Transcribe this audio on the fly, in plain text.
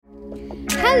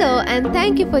Hello, and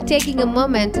thank you for taking a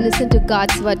moment to listen to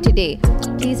God's Word today.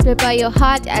 Please prepare your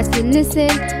heart as you listen.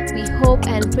 We hope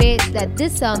and pray that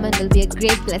this sermon will be a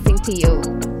great blessing to you.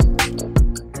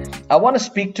 I want to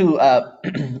speak to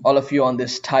all of you on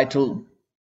this title,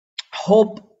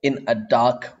 Hope in a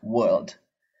Dark World.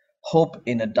 Hope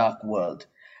in a Dark World.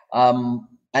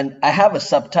 And I have a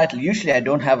subtitle. Usually I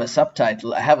don't have a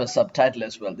subtitle. I have a subtitle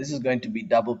as well. This is going to be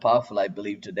double powerful, I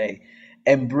believe, today.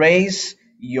 Embrace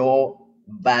your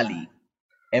valley.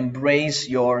 Embrace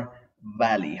your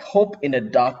valley. Hope in a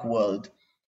dark world.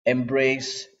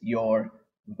 Embrace your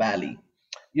valley.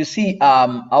 You see,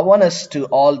 I want us to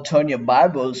all turn your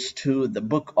Bibles to the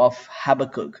book of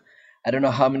Habakkuk. I don't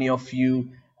know how many of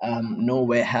you know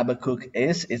where Habakkuk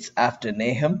is. It's after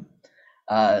Nahum.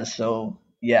 It's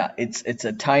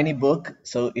a tiny book,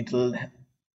 so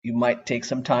you might take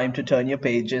some time to turn your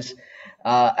pages.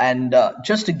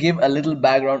 Just to give a little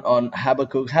background on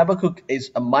Habakkuk, Habakkuk is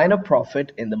a minor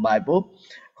prophet in the Bible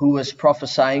who was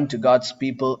prophesying to God's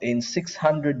people in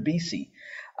 600 BC.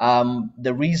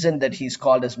 The reason that he's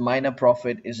called as minor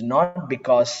prophet is not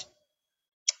because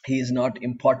he is not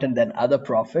important than other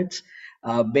prophets.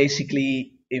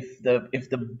 Basically, if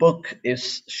the book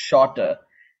is shorter,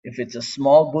 if it's a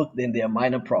small book, then they are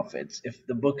minor prophets. If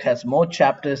the book has more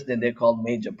chapters, then they're called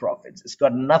major prophets. It's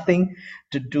got nothing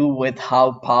to do with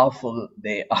how powerful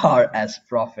they are as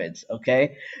prophets.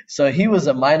 Okay, so he was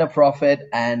a minor prophet,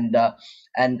 and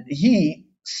he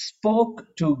spoke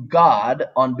to God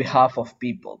on behalf of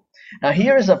people. Now,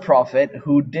 here is a prophet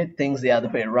who did things the other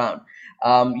way around.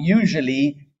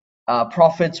 Usually,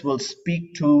 prophets will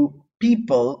speak to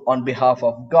people on behalf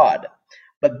of God.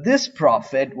 But this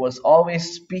prophet was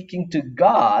always speaking to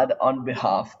God on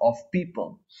behalf of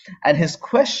people. And his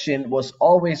question was,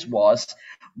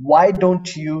 why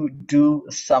don't you do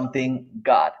something,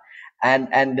 God?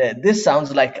 And this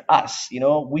sounds like us. You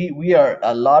know, we are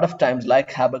a lot of times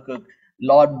like Habakkuk.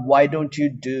 Lord, why don't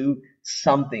you do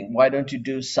something? Why don't you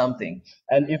do something?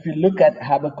 And if you look at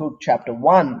Habakkuk chapter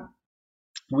 1,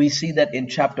 we see that in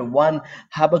chapter 1,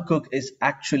 Habakkuk is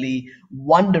actually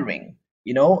wondering.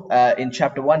 In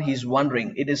chapter 1, he's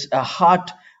wondering. It is a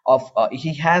heart of,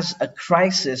 he has a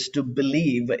crisis to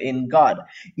believe in God.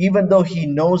 Even though he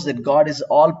knows that God is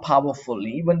all powerful,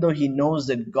 even though he knows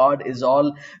that God is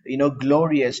all,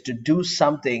 glorious to do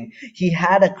something, he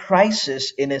had a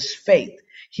crisis in his faith.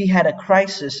 He had a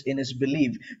crisis in his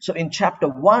belief. So in chapter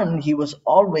 1, he was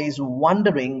always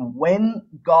wondering when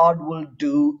God will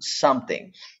do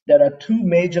something. There are two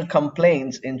major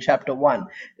complaints in chapter 1,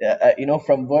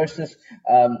 from verses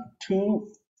 2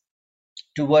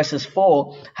 to verses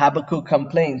 4, Habakkuk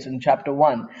complains in chapter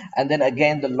 1, and then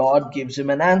again the Lord gives him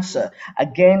an answer.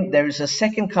 Again, there is a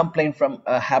second complaint from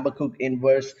Habakkuk in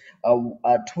verse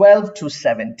 12 to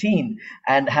 17,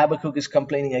 and Habakkuk is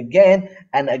complaining again,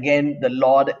 and again the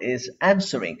Lord is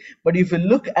answering. But if you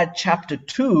look at chapter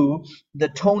 2, the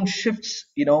tone shifts,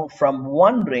 from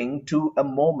wondering to a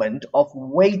moment of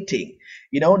waiting.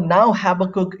 Now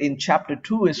Habakkuk in chapter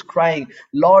 2 is crying,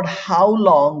 Lord, how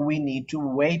long we need to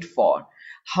wait for?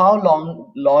 How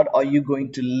long, Lord, are you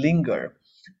going to linger?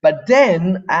 But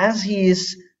then, as he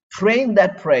is praying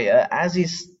that prayer, as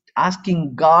he's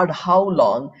asking God how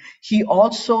long, he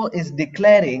also is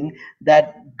declaring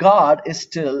that God is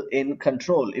still in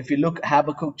control. If you look at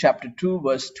Habakkuk chapter 2,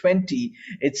 verse 20,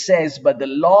 it says, but the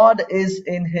Lord is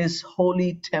in his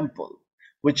holy temple,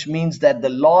 which means that the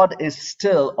Lord is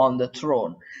still on the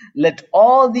throne. Let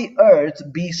all the earth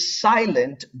be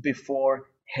silent before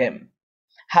him.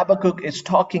 Habakkuk is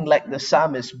talking like the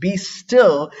psalmist, be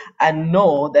still and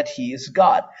know that he is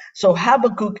God. So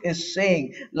Habakkuk is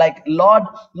saying, like, Lord,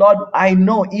 I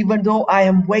know even though I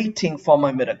am waiting for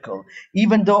my miracle,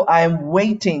 even though I am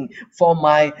waiting for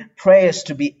my prayers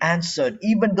to be answered,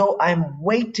 even though I'm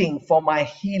waiting for my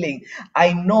healing,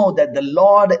 I know that the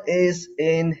Lord is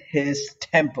in his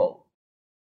temple.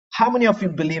 How many of you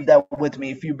believe that with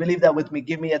me? If you believe that with me,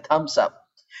 give me a thumbs up.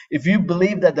 If you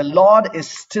believe that the Lord is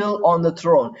still on the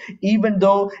throne, even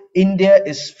though India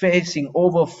is facing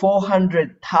over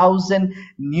 400,000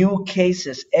 new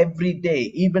cases every day,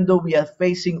 even though we are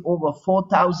facing over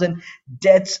 4,000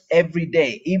 deaths every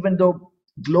day, even though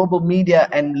global media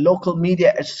and local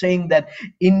media are saying that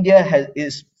India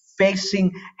is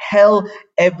facing hell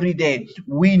every day.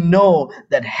 We know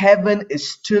that heaven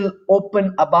is still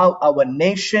open about our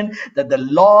nation, that the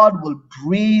Lord will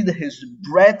breathe his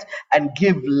breath and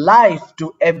give life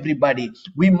to everybody.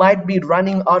 We might be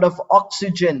running out of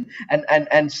oxygen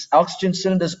and oxygen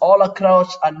cylinders all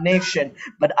across our nation,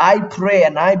 but I pray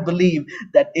and I believe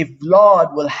that if Lord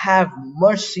will have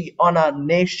mercy on our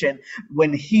nation,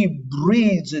 when he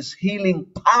breathes his healing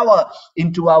power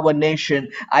into our nation,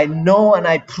 I know and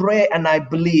I pray and I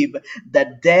believe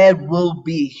that there will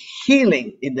be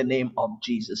healing in the name of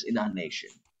Jesus in our nation.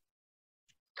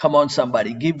 Come on,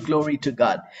 somebody, give glory to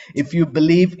God. If you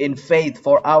believe in faith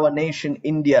for our nation,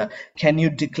 India, can you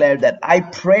declare that? I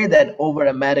pray that over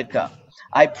America.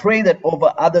 I pray that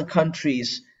over other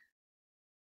countries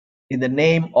in the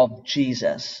name of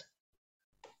Jesus.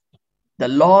 The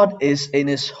Lord is in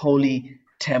his holy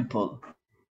temple.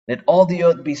 Let all the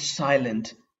earth be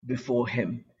silent before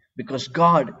him, because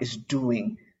God is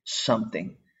doing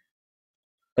something.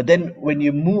 But then when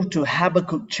you move to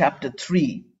Habakkuk chapter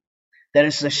 3, there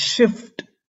is a shift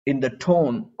in the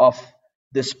tone of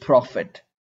this prophet.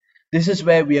 This is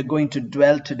where we are going to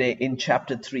dwell today in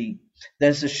chapter 3.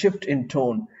 There's a shift in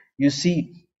tone. You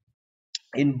see,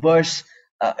 in verse,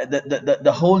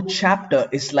 the whole chapter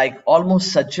is like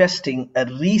almost suggesting a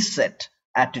reset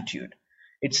attitude.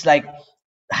 It's like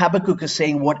Habakkuk is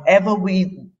saying, whatever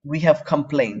we have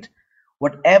complained,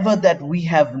 whatever that we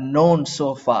have known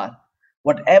so far,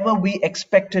 whatever we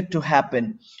expected to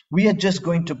happen, we are just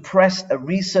going to press a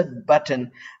reset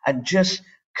button and just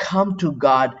come to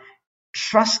God,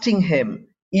 trusting him,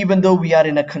 even though we are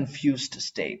in a confused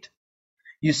state.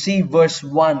 You see, verse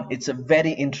 1, it's a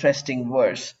very interesting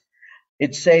verse.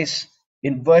 It says,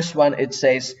 in verse 1, it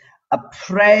says, a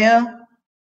prayer,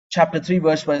 chapter 3,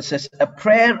 verse 1, it says, a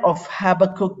prayer of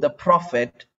Habakkuk the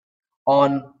prophet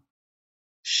on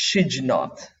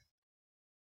Shigionoth.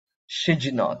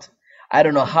 Shigionoth. I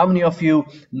don't know how many of you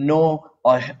know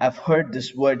or have heard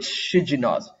this word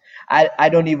Shigionoth. I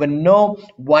don't even know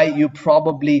why you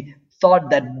probably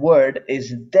thought that word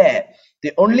is there.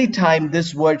 The only time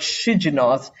this word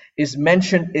Shigionoth is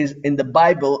mentioned is in the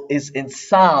Bible is in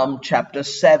Psalm chapter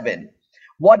 7.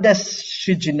 What does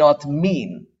Shigionoth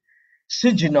mean?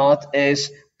 Shigionoth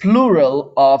is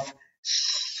plural of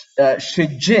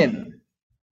Shigin.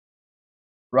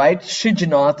 Right?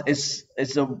 Shigionoth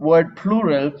is a word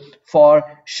plural for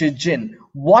Shigin.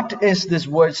 What is this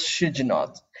word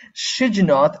Shigionoth?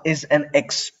 Shigionoth is an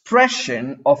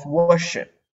expression of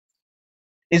worship,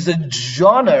 is a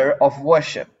genre of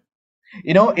worship.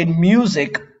 You know, in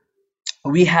music,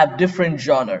 we have different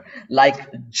genre,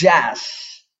 like jazz,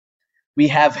 we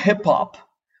have hip hop,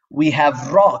 we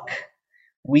have rock,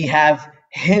 we have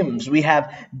hymns, we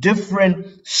have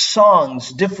different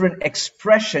songs, different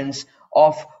expressions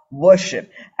of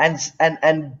worship, and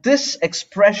this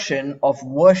expression of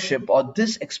worship, or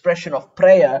this expression of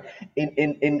prayer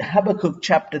in Habakkuk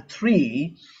chapter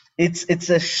 3, it's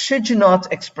a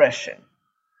Shigionoth expression.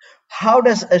 How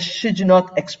does a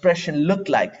Shigionoth expression look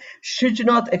like?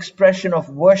 Shigionoth expression of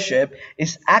worship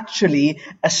is actually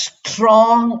a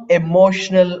strong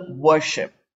emotional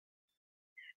worship.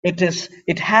 It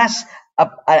has a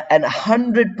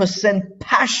 100%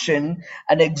 passion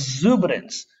and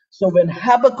exuberance. So when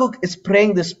Habakkuk is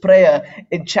praying this prayer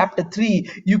in chapter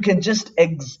 3, you can just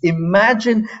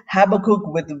imagine Habakkuk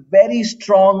with very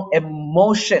strong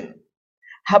emotion.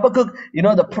 Habakkuk, you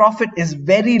know, the prophet is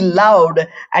very loud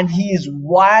and he is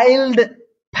wild,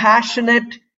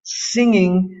 passionate,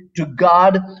 singing to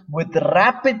God with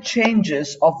rapid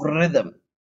changes of rhythm.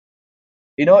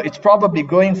 You know, it's probably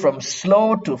going from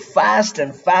slow to fast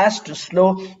and fast to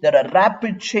slow. There are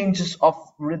rapid changes of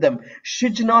rhythm.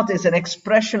 Shigionoth is an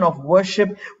expression of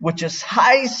worship which is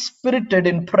high-spirited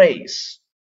in praise.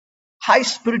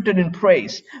 High-spirited in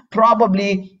praise.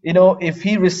 Probably, you know, if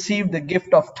he received the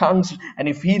gift of tongues and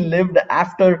if he lived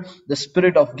after the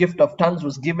spirit of gift of tongues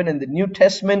was given in the New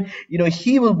Testament, you know,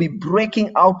 he will be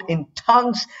breaking out in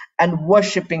tongues and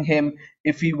worshiping him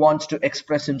if he wants to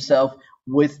express himself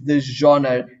with this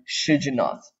genre,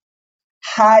 Shigionoth.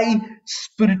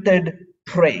 High-spirited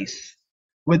praise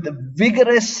with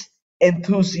vigorous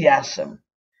enthusiasm.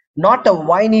 Not a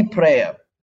whiny prayer,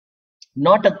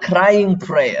 not a crying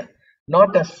prayer,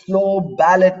 not a slow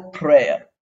ballad prayer.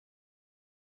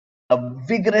 A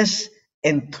vigorous,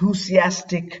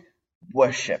 enthusiastic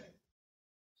worship.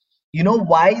 You know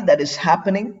why that is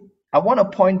happening? I want to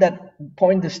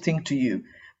point this thing to you,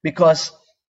 because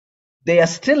they are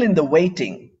still in the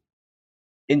waiting.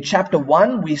 In chapter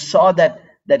 1, we saw that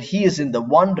he is in the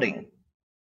wandering.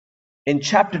 In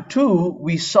chapter 2,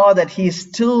 we saw that he is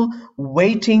still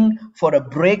waiting for a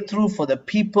breakthrough for the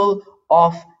people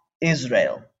of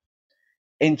Israel.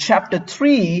 In chapter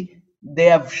 3, they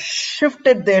have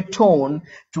shifted their tone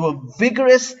to a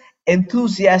vigorous,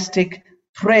 enthusiastic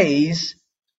praise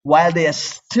while they are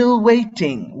still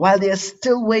waiting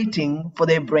for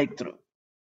their breakthrough.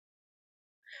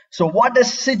 So what does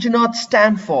Sigenath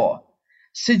stand for?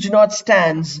 Sigenath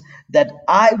stands that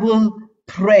I will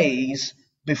praise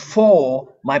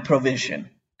before my provision.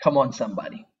 Come on,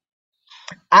 somebody.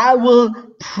 I will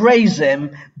praise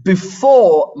him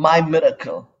before my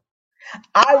miracle.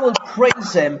 I will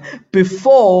praise him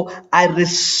before I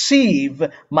receive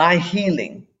my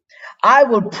healing. I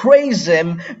will praise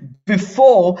him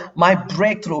before my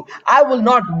breakthrough. I will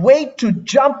not wait to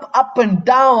jump up and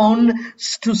down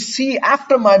to see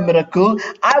after my miracle.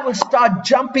 I will start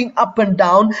jumping up and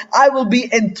down. I will be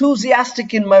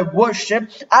enthusiastic in my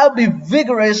worship. I'll be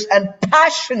vigorous and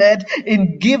passionate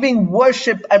in giving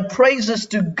worship and praises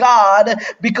to God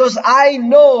because I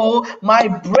know my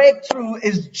breakthrough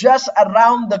is just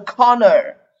around the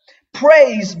corner.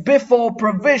 Praise before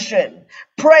provision,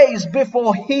 praise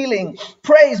before healing,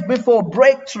 praise before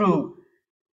breakthrough.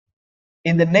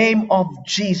 In the name of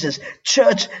Jesus.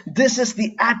 Church, this is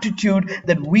the attitude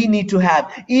that we need to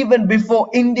have. Even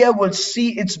before India will see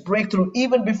its breakthrough,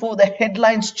 even before the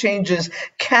headlines changes,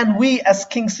 can we as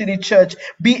King City Church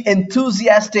be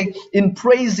enthusiastic in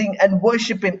praising and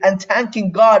worshiping and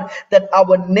thanking God that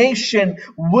our nation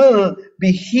will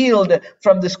be healed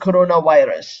from this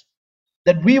coronavirus?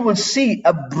 That we will see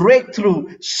a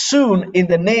breakthrough soon in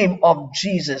the name of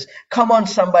Jesus. Come on,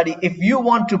 somebody. If you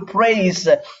want to praise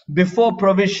before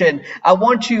provision, I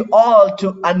want you all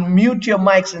to unmute your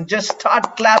mics and just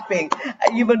start clapping.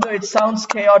 Even though it sounds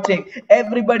chaotic,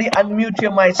 everybody unmute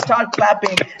your mics, start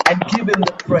clapping and give him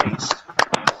the praise.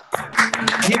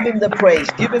 Give him the praise.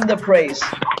 Give him the praise.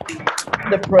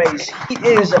 The praise. He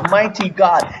is a mighty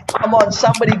God. Come on,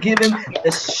 somebody give him the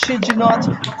Sigenath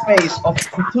praise of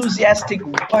enthusiastic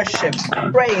worship.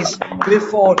 Praise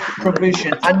before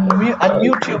provision.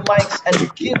 Unmute your mics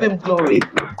and give him glory.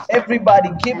 Everybody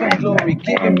give him glory.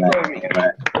 Give him glory.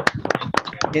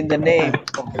 In the name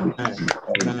of Jesus.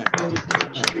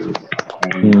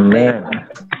 Amen.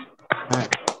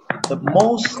 The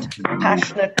most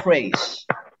passionate praise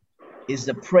is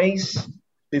the praise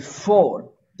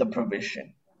before the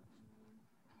provision.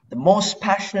 The most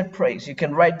passionate praise, you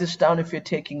can write this down if you're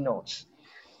taking notes.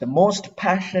 The most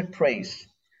passionate praise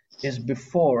is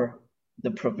before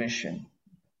the provision.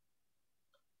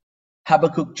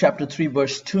 Habakkuk chapter 3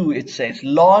 verse 2, it says,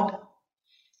 Lord,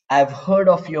 I've heard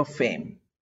of your fame.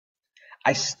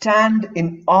 I stand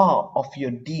in awe of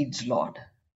your deeds, Lord.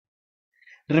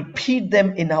 Repeat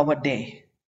them in our day,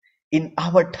 in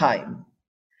our time.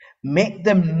 Make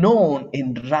them known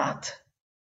in wrath.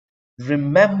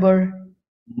 Remember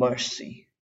mercy.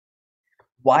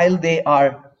 While they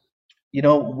are,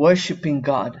 worshiping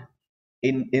God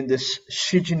in this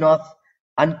Sigenath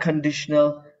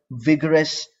unconditional,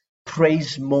 vigorous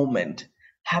praise moment,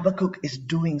 Habakkuk is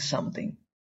doing something.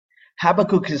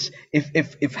 Habakkuk is,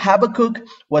 if Habakkuk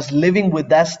was living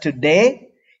with us today,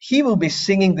 he will be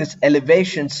singing this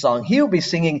elevation song. He will be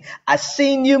singing, I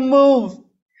seen you move.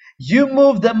 You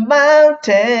move the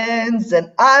mountains,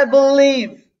 and I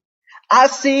believe. I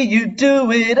see you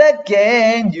do it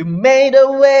again. You made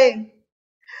a way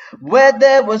where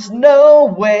there was no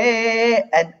way,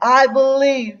 and I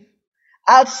believe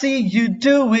I'll see you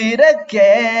do it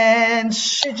again.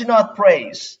 Sigenath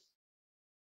praise.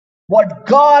 What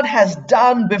God has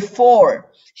done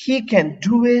before, he can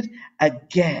do it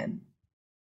again.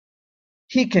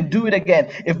 He can do it again.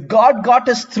 If God got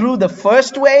us through the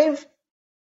first wave,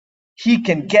 he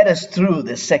can get us through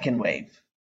the second wave.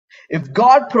 If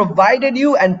God provided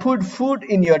you and put food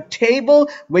in your table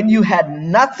when you had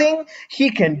nothing,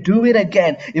 he can do it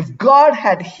again. If God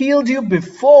had healed you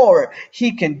before,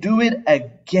 he can do it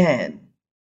again.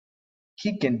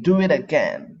 He can do it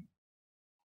again.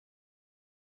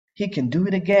 He can do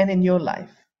it again in your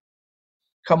life.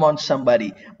 Come on,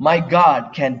 somebody. My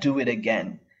God can do it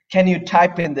again. Can you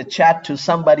type in the chat to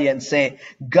somebody and say,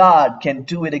 God can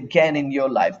do it again in your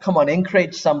life? Come on,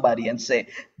 encourage somebody and say,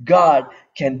 God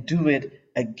can do it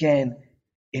again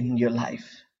in your life.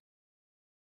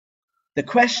 The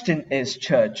question is,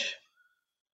 church,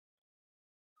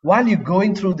 while you're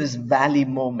going through this valley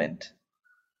moment,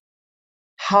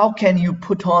 how can you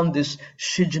put on this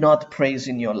Sigenath praise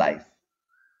in your life?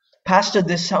 Pastor,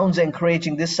 this sounds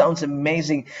encouraging. This sounds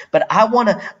amazing. But I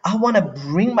wanna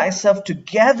bring myself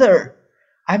together.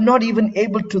 I'm not even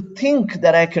able to think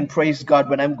that I can praise God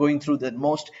when I'm going through the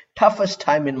most toughest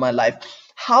time in my life.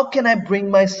 How can I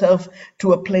bring myself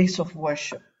to a place of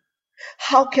worship?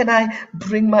 How can I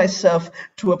bring myself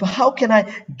to how can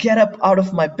I get up out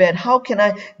of my bed? How can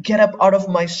I get up out of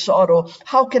my sorrow?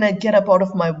 How can I get up out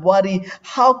of my worry?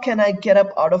 How can I get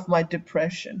up out of my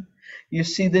depression? You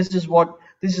see, this is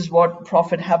what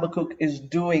Prophet Habakkuk is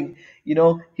doing.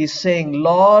 He's saying,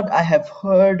 Lord, I have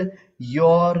heard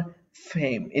your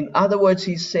fame. In other words,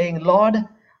 he's saying, Lord,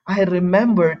 I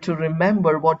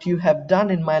remember what you have done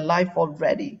in my life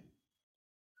already.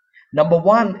 Number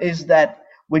one is that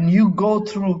when you go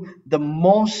through the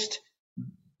most,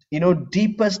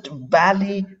 deepest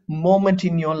valley moment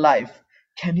in your life,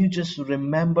 can you just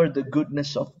remember the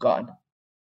goodness of God?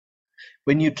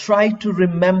 When you try to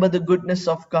remember the goodness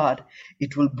of God,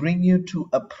 it will bring you to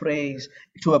a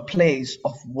place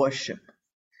of worship.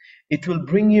 It will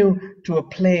bring you to a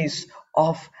place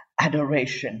of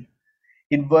adoration.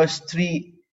 In verse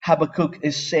 3, Habakkuk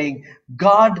is saying,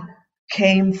 God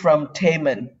came from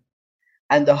Teman,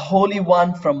 and the Holy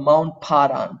One from Mount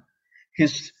Paran.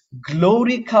 His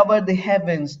glory covered the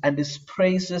heavens, and his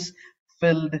praises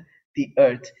filled the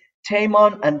earth.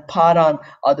 Teman and Paran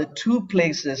are the two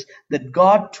places that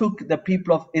God took the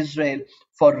people of Israel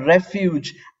for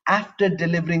refuge after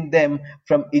delivering them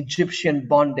from Egyptian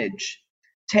bondage.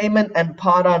 Teman and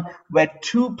Paran were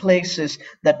two places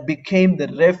that became the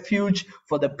refuge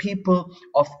for the people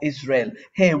of Israel.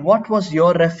 Hey, what was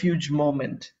your refuge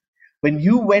moment? When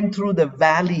you went through the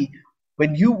valley,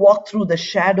 when you walked through the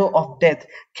shadow of death,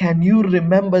 can you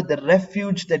remember the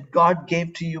refuge that God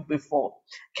gave to you before?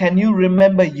 Can you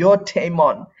remember your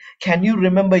Teman? Can you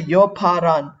remember your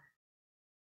Paran?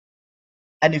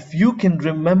 And if you can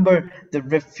remember the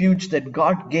refuge that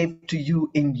God gave to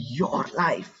you in your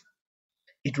life,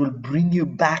 it will bring you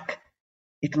back.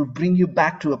 It will bring you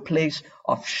back to a place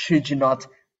of Shigionoth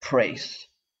praise.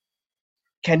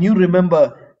 Can you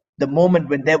remember the moment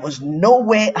when there was no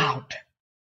way out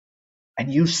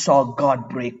and you saw God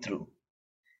break through?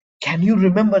 Can you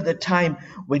remember the time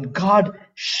when God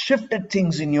shifted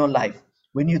things in your life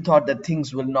when you thought that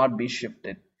things will not be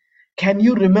shifted? Can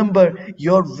you remember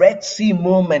your Red Sea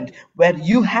moment where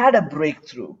you had a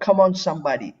breakthrough? Come on,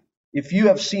 somebody. If you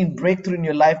have seen breakthrough in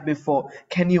your life before,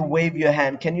 can you wave your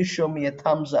hand? Can you show me a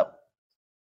thumbs up?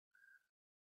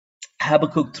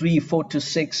 Habakkuk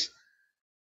 3:4-6.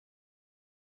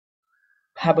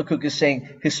 Habakkuk is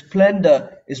saying, his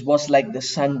splendor was like the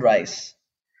sunrise.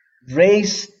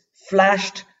 Rays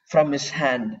flashed from his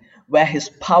hand where his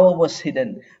power was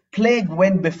hidden. Plague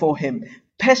went before him.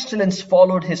 Pestilence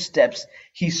followed his steps.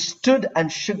 He stood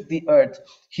and shook the earth.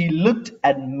 He looked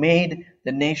and made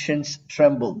the nations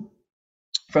tremble.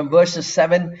 From verses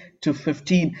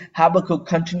 7-15, Habakkuk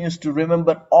continues to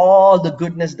remember all the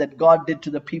goodness that God did to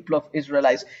the people of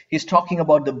Israelites. He's talking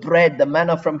about the bread, the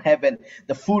manna from heaven,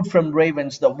 the food from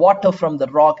ravens, the water from the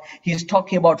rock. He's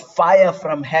talking about fire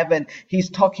from heaven. He's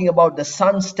talking about the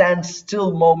sun stands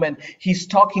still moment. He's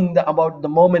talking about the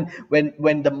moment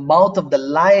when the mouth of the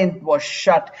lion was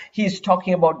shut. He's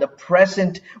talking about the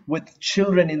present with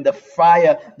children in the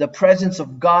fire, the presence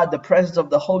of God, the presence of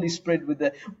the Holy Spirit with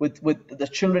the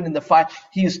children in the fire.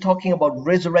 He is talking about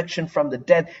resurrection from the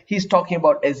dead. He's talking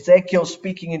about Ezekiel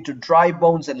speaking into dry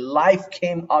bones and life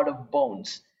came out of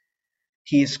bones.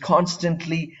 He is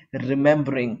constantly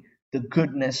remembering the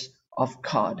goodness of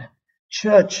God.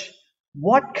 Church,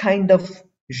 what kind of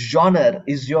genre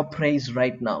is your praise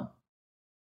right now?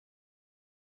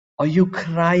 Are you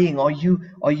crying? Are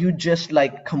you just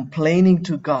like complaining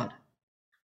to God?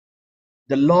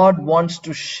 The Lord wants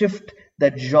to shift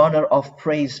that genre of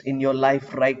praise in your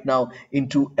life right now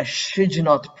into a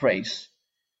Shigionoth praise.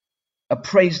 A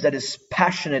praise that is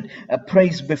passionate, a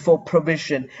praise before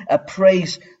provision, a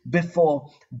praise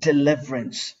before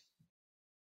deliverance.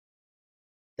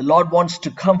 The Lord wants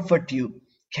to comfort you.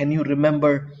 Can you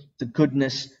remember the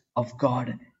goodness of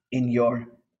God in your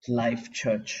life,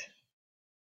 church?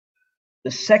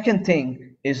 The second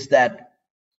thing is that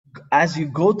as you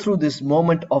go through this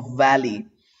moment of valley,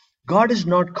 God is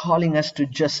not calling us to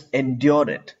just endure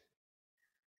it.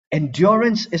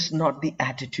 Endurance is not the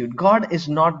attitude. God is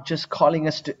not just calling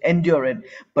us to endure it,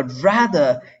 but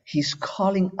rather He's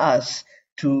calling us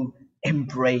to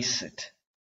embrace it.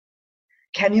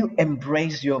 Can you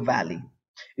embrace your valley?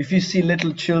 If you see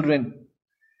little children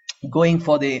going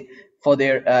for their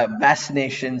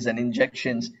vaccinations and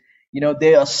injections,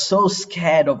 they are so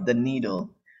scared of the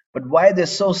needle. But why they're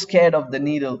so scared of the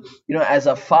needle, as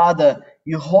a father,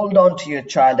 you hold on to your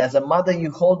child. As a mother,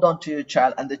 you hold on to your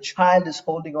child, and the child is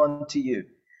holding on to you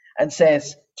and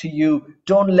says to you,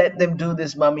 don't let them do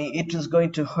this, mommy. It is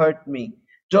going to hurt me.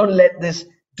 Don't let this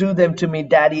do them to me,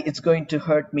 Daddy, it's going to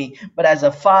hurt me. But as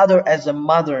a father, as a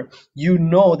mother, you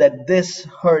know that this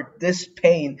hurt, this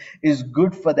pain is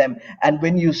good for them. And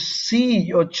when you see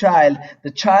your child,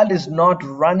 the child is not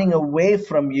running away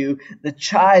from you, the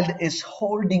child is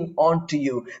holding on to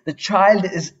you, the child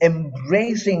is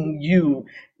embracing you.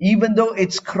 Even though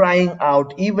it's crying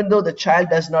out, even though the child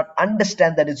does not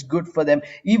understand that it's good for them,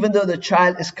 even though the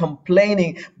child is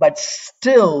complaining, but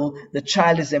still the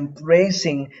child is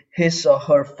embracing his or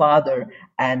her father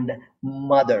and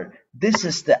mother. This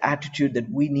is the attitude that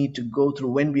we need to go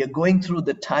through when we are going through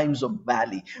the times of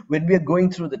valley, when we are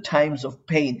going through the times of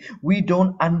pain. We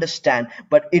don't understand,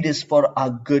 but it is for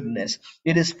our goodness.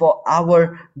 It is for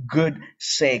our good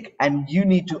sake. And you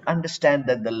need to understand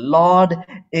that the Lord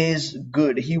is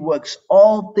good. He works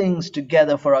all things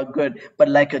together for our good. But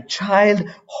like a child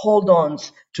hold on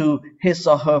to his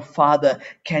or her father,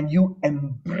 can you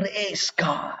embrace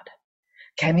God?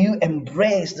 Can you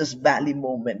embrace this valley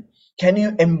moment? Can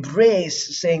you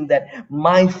embrace saying that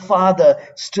my Father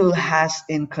still has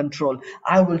in control?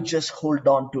 I will just hold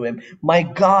on to him. My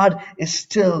God is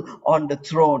still on the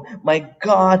throne. My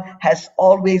God has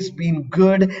always been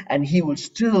good and he will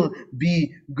still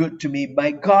be good to me.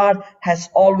 My God has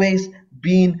always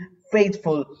been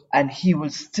faithful and he will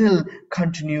still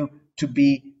continue to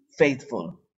be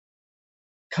faithful.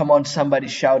 Come on, somebody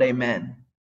shout amen.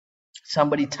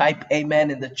 Somebody type amen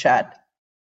in the chat.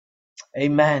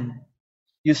 Amen.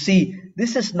 You see,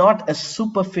 this is not a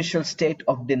superficial state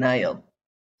of denial.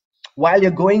 While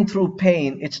you're going through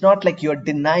pain, it's not like you're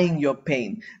denying your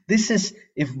pain. This is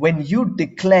when you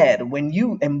declare, when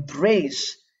you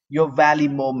embrace your valley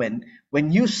moment,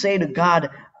 when you say to God,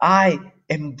 I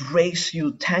embrace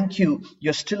you, thank you,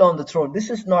 you're still on the throne. This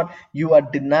is not you are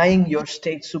denying your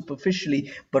state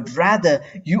superficially, but rather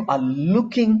you are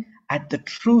looking at the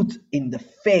truth in the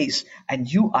face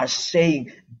and you are saying,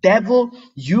 devil,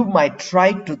 you might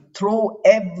try to throw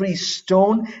every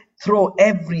stone, throw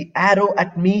every arrow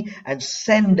at me and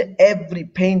send every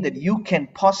pain that you can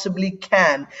possibly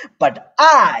can, but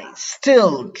I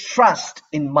still trust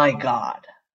in my God.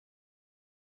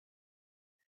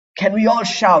 Can we all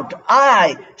shout,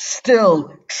 I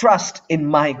still trust in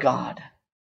my God?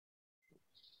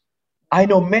 I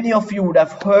know many of you would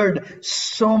have heard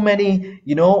so many,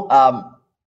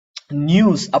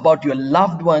 news about your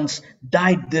loved ones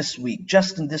died this week,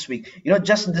 just in this week.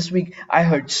 Just in this week, I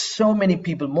heard so many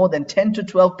people, more than 10 to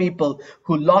 12 people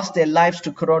who lost their lives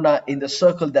to corona in the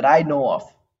circle that I know of.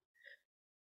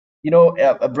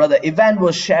 Brother Ivan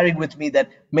was sharing with me that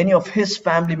many of his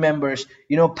family members,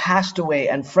 passed away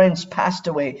and friends passed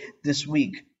away this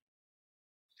week.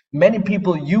 Many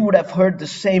people, you would have heard the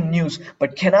same news,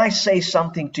 but can I say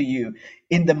something to you?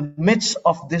 In the midst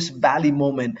of this valley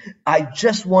moment, I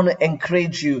just want to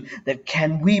encourage you that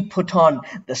can we put on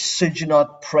the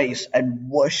Sijonath praise and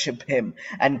worship him?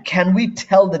 And can we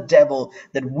tell the devil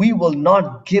that we will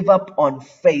not give up on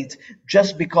faith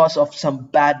just because of some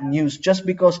bad news, just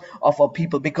because of our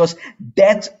people? Because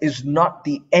death is not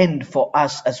the end for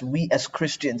us as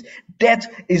Christians. Death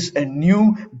is a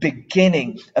new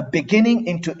beginning, a beginning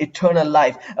into eternal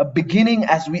life, a beginning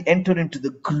as we enter into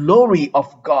the glory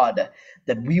of God,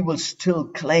 that we will still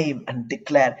claim and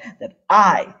declare that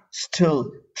I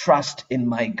still trust in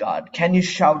my God. Can you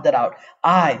shout that out?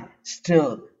 I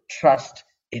still trust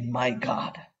in my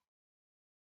God.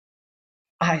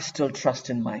 I still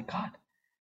trust in my God.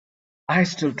 I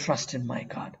still trust in my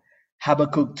God.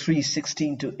 Habakkuk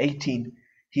 3:16 to 18,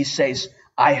 he says,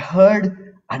 I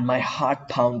heard and my heart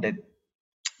pounded.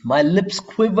 My lips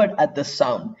quivered at the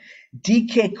sound.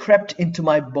 Decay crept into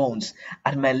my bones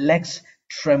and my legs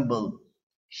trembled.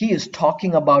 He is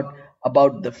talking about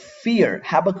the fear.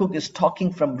 Habakkuk is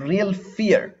talking from real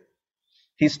fear.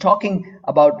 He's talking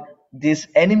about these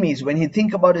enemies. When he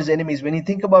thinks about his enemies, when he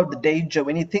thinks about the danger,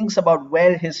 when he thinks about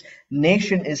where his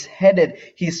nation is headed,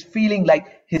 he's feeling like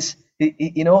his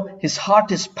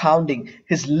heart is pounding,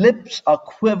 his lips are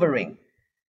quivering,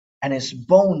 and his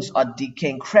bones are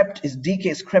decaying. His decay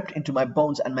is crept into my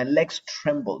bones and my legs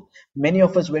trembled. Many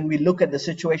of us, when we look at the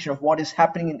situation of what is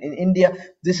happening in India,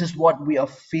 this is what we are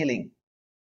feeling.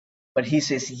 But he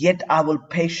says, yet I will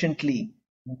patiently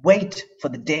wait for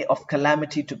the day of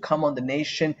calamity to come on the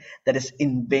nation that is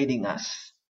invading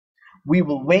us. We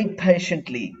will wait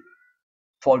patiently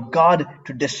for God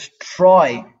to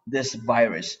destroy this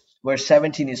virus. Verse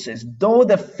 17, he says, though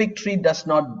the fig tree does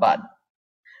not bud,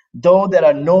 though there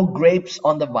are no grapes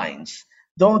on the vines,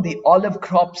 though the olive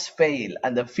crops fail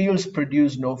and the fields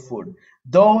produce no food,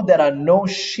 though there are no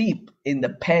sheep in the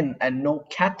pen and no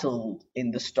cattle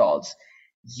in the stalls,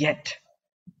 yet,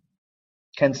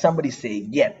 can somebody say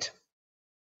yet?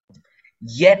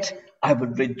 yet I will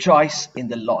rejoice in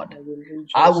the Lord. I will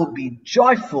I rejoice will be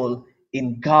joyful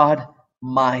in God,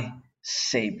 my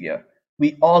Savior.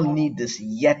 We all need this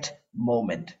yet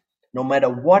moment. No matter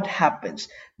what happens,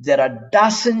 there are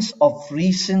dozens of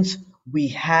reasons we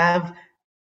have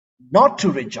not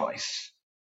to rejoice.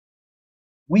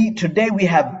 Today we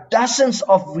have dozens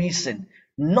of reasons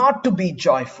not to be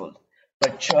joyful.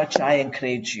 But church, I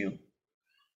encourage you,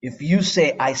 if you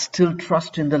say, I still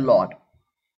trust in the Lord,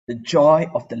 the joy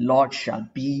of the Lord shall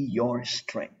be your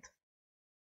strength.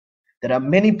 There are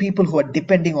many people who are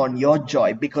depending on your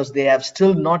joy because they have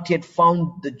still not yet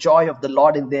found the joy of the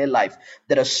Lord in their life.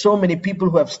 There are so many people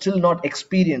who have still not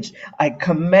experienced. I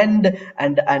commend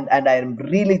and I am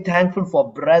really thankful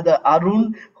for Brother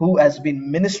Arun, who has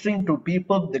been ministering to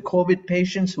people, the COVID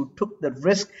patients who took the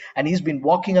risk, and he's been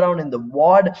walking around in the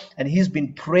ward and he's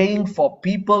been praying for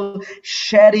people,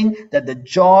 sharing that the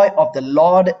joy of the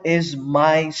Lord is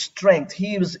my strength.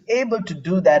 He was able to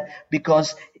do that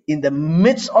because in the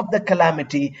midst of the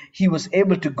calamity, he was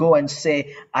able to go and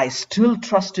say, I still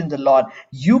trust in the Lord.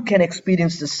 You can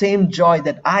experience the same joy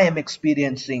that I am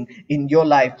experiencing in your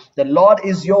life. The Lord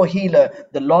is your healer.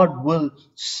 The Lord will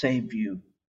save you,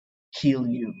 heal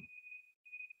you.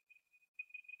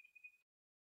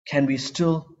 Can we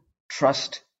still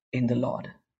trust in the Lord?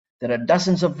 There are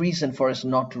dozens of reasons for us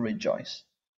not to rejoice.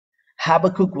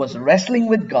 Habakkuk was wrestling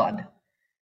with God,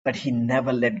 but he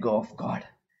never let go of God.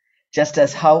 Just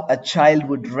as how a child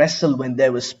would wrestle when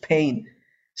there was pain,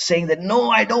 saying that, no,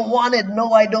 I don't want it,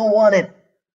 no, I don't want it.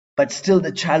 But still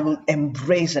the child will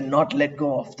embrace and not let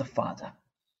go of the Father.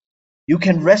 You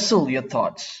can wrestle your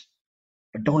thoughts,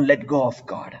 but don't let go of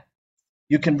God.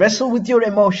 You can wrestle with your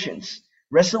emotions,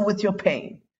 wrestle with your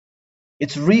pain.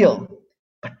 It's real,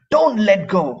 but don't let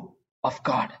go of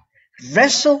God.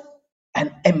 Wrestle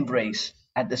and embrace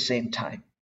at the same time.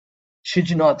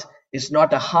 Shigionoth is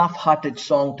not a half-hearted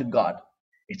song to God.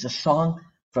 It's a song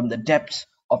from the depths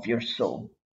of your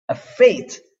soul. A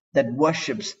faith that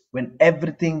worships when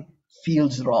everything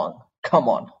feels wrong. Come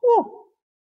on. Woo.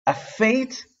 A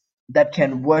faith that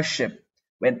can worship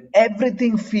when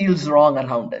everything feels wrong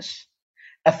around us.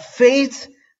 A faith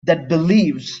that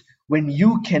believes when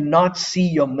you cannot see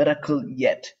your miracle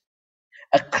yet.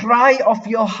 A cry of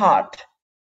your heart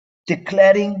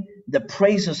declaring the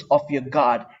praises of your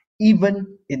God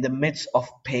even in the midst of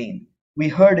pain. We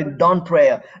heard in dawn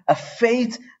prayer, a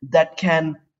faith that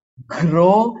can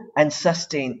grow and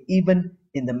sustain even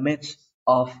in the midst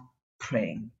of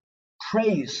praying.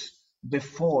 Praise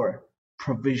before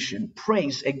provision.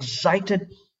 Praise,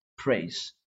 excited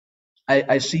praise.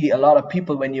 I see a lot of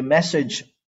people when you message,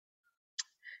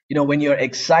 when you're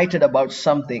excited about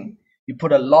something, you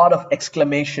put a lot of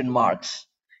exclamation marks.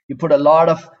 You put a lot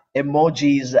of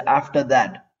emojis after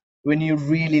that. When you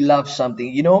really love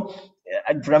something,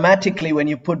 grammatically, when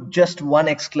you put just one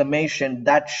exclamation,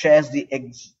 that shares the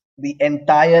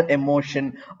entire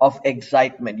emotion of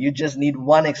excitement. You just need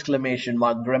one exclamation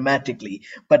mark grammatically.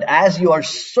 But as you are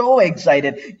so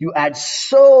excited, you add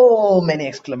so many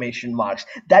exclamation marks.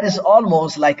 That is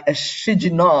almost like a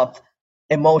Shigionoth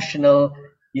emotional,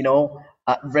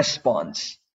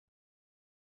 response.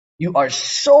 You are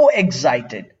so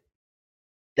excited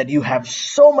that you have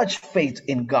so much faith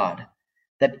in God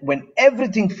that when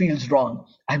everything feels wrong,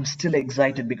 I'm still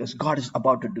excited because God is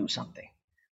about to do something.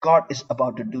 God is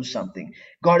about to do something.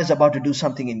 God is about to do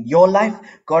something in your life.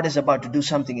 God is about to do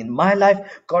something in my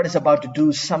life. God is about to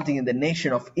do something in the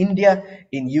nation of India,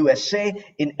 in USA,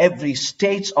 in every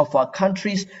state of our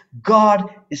countries.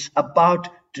 God is about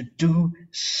to do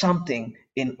something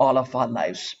in all of our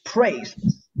lives. Praise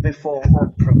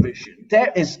before provision.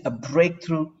 There is a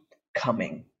breakthrough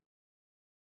coming.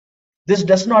 This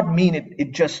does not mean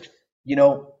it just,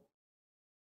 all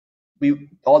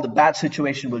the bad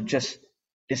situation will just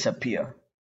disappear.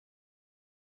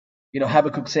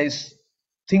 Habakkuk says,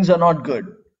 things are not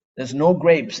good. There's no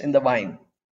grapes in the vine.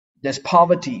 There's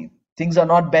poverty. Things are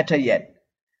not better yet.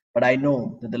 But I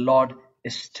know that the Lord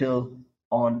is still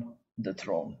on the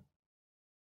throne.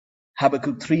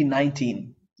 Habakkuk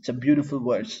 3:19. It's a beautiful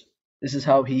verse. This is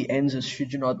how he ends his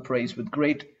Shigionoth praise with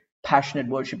great passionate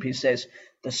worship. He says,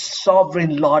 the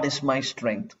sovereign Lord is my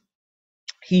strength.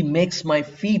 He makes my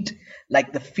feet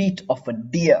like the feet of a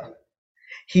deer.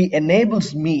 He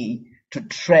enables me to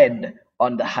tread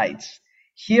on the heights.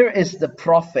 Here is the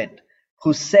prophet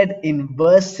who said in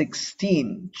verse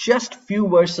 16, just few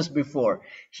verses before,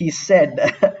 he said,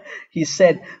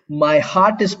 my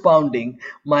heart is pounding,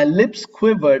 my lips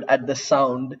quivered at the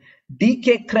sound,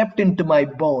 decay crept into my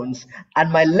bones,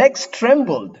 and my legs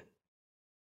trembled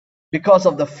because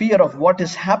of the fear of what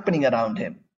is happening around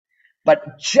him.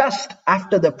 But just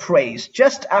after the praise,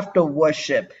 just after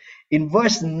worship, in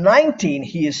verse 19,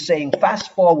 he is saying,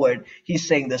 fast forward, he's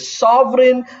saying, the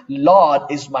sovereign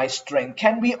Lord is my strength.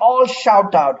 Can we all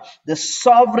shout out, the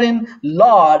sovereign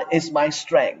Lord is my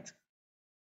strength?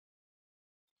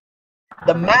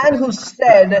 The man who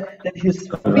said that his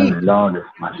feet,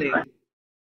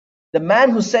 the man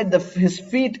who said his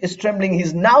feet is trembling,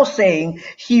 he's now saying,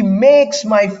 he makes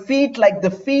my feet like the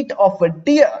feet of a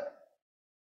deer.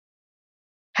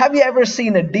 Have you ever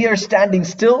seen a deer standing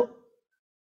still?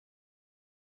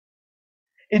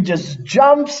 It just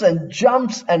jumps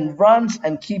and runs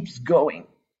and keeps going.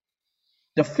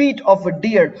 The feet of a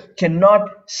deer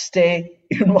cannot stay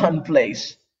in one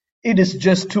place. It is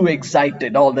just too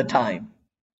excited all the time.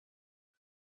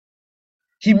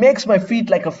 He makes my feet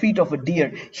like a feet of a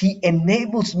deer. He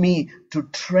enables me to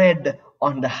tread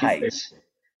on the heights.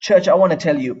 Church, I want to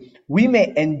tell you, we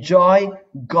may enjoy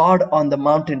God on the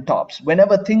mountaintops.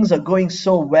 Whenever things are going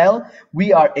so well,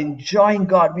 we are enjoying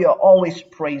God. We are always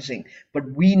praising.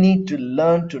 But we need to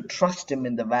learn to trust Him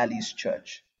in the valleys,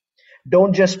 church.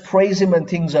 Don't just praise Him when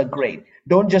things are great.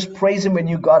 Don't just praise Him when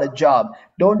you got a job.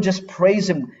 Don't just praise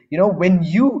Him. You know, when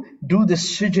you do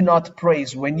this Sujanoth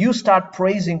praise, when you start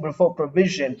praising before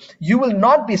provision, you will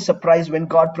not be surprised when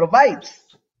God provides.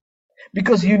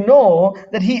 Because you know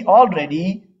that He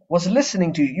already was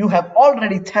listening to you. You have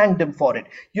already thanked Him for it.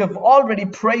 You have already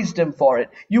praised Him for it.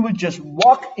 You will just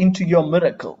walk into your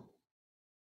miracle.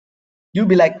 You'll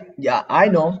be like, yeah, I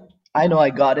know I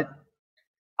got it.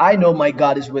 I know my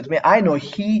God is with me. I know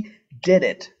He did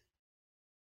it.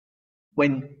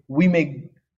 When we may,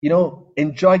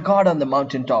 enjoy God on the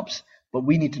mountaintops, but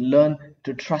we need to learn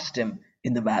to trust Him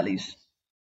in the valleys.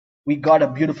 We got a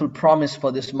beautiful promise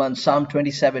for this month, Psalm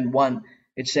 27:1.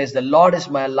 It says, the Lord is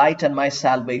my light and my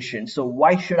salvation, so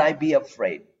why should I be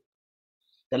afraid?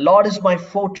 The Lord is my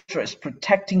fortress,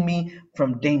 protecting me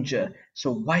from danger,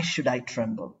 so why should I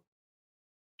tremble?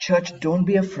 Church, don't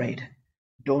be afraid.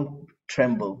 Don't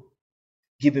tremble.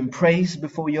 Give Him praise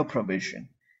before your provision.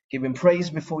 Give Him praise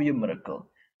before your miracle,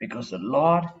 because the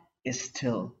Lord is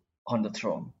still on the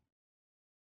throne.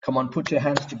 Come on, put your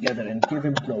hands together and give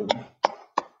Him glory.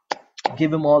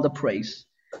 Give Him all the praise.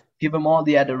 Give Him all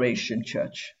the adoration,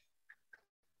 church.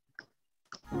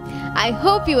 I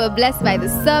hope you were blessed by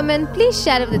this sermon. Please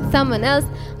share it with someone else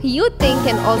who you think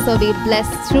can also be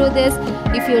blessed through this.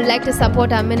 If you would like to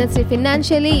support our ministry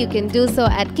financially, you can do so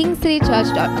at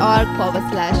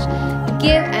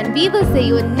kingsreachurch.org/give. And we will see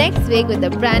you next week with a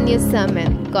brand new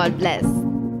sermon. God bless.